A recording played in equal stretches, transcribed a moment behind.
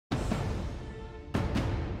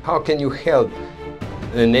How can you help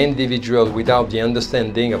an individual without the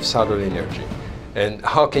understanding of subtle energy? And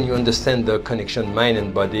how can you understand the connection mind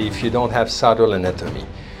and body if you don't have subtle anatomy?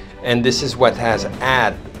 And this is what has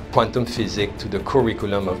added quantum physics to the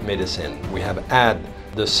curriculum of medicine. We have added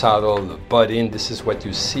the subtle body, and this is what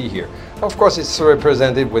you see here. Of course, it's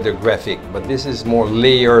represented with a graphic, but this is more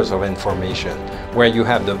layers of information, where you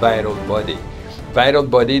have the vital body. Vital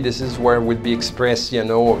body, this is where would be expressed, you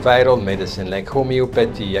know, vital medicine, like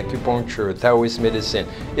homeopathy, acupuncture, Taoist medicine.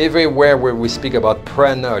 Everywhere where we speak about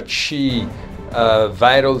prana, chi,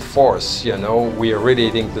 vital force, you know, we are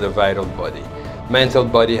relating to the vital body. Mental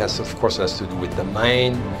body has, of course, has to do with the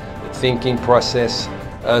mind, the thinking process.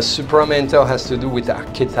 Supramental has to do with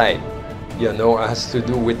archetype, you know, has to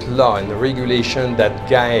do with law and regulation that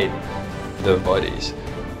guide the bodies.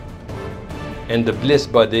 And the bliss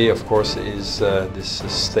body, of course, is this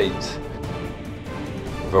state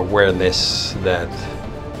of awareness that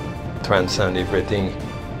transcends everything.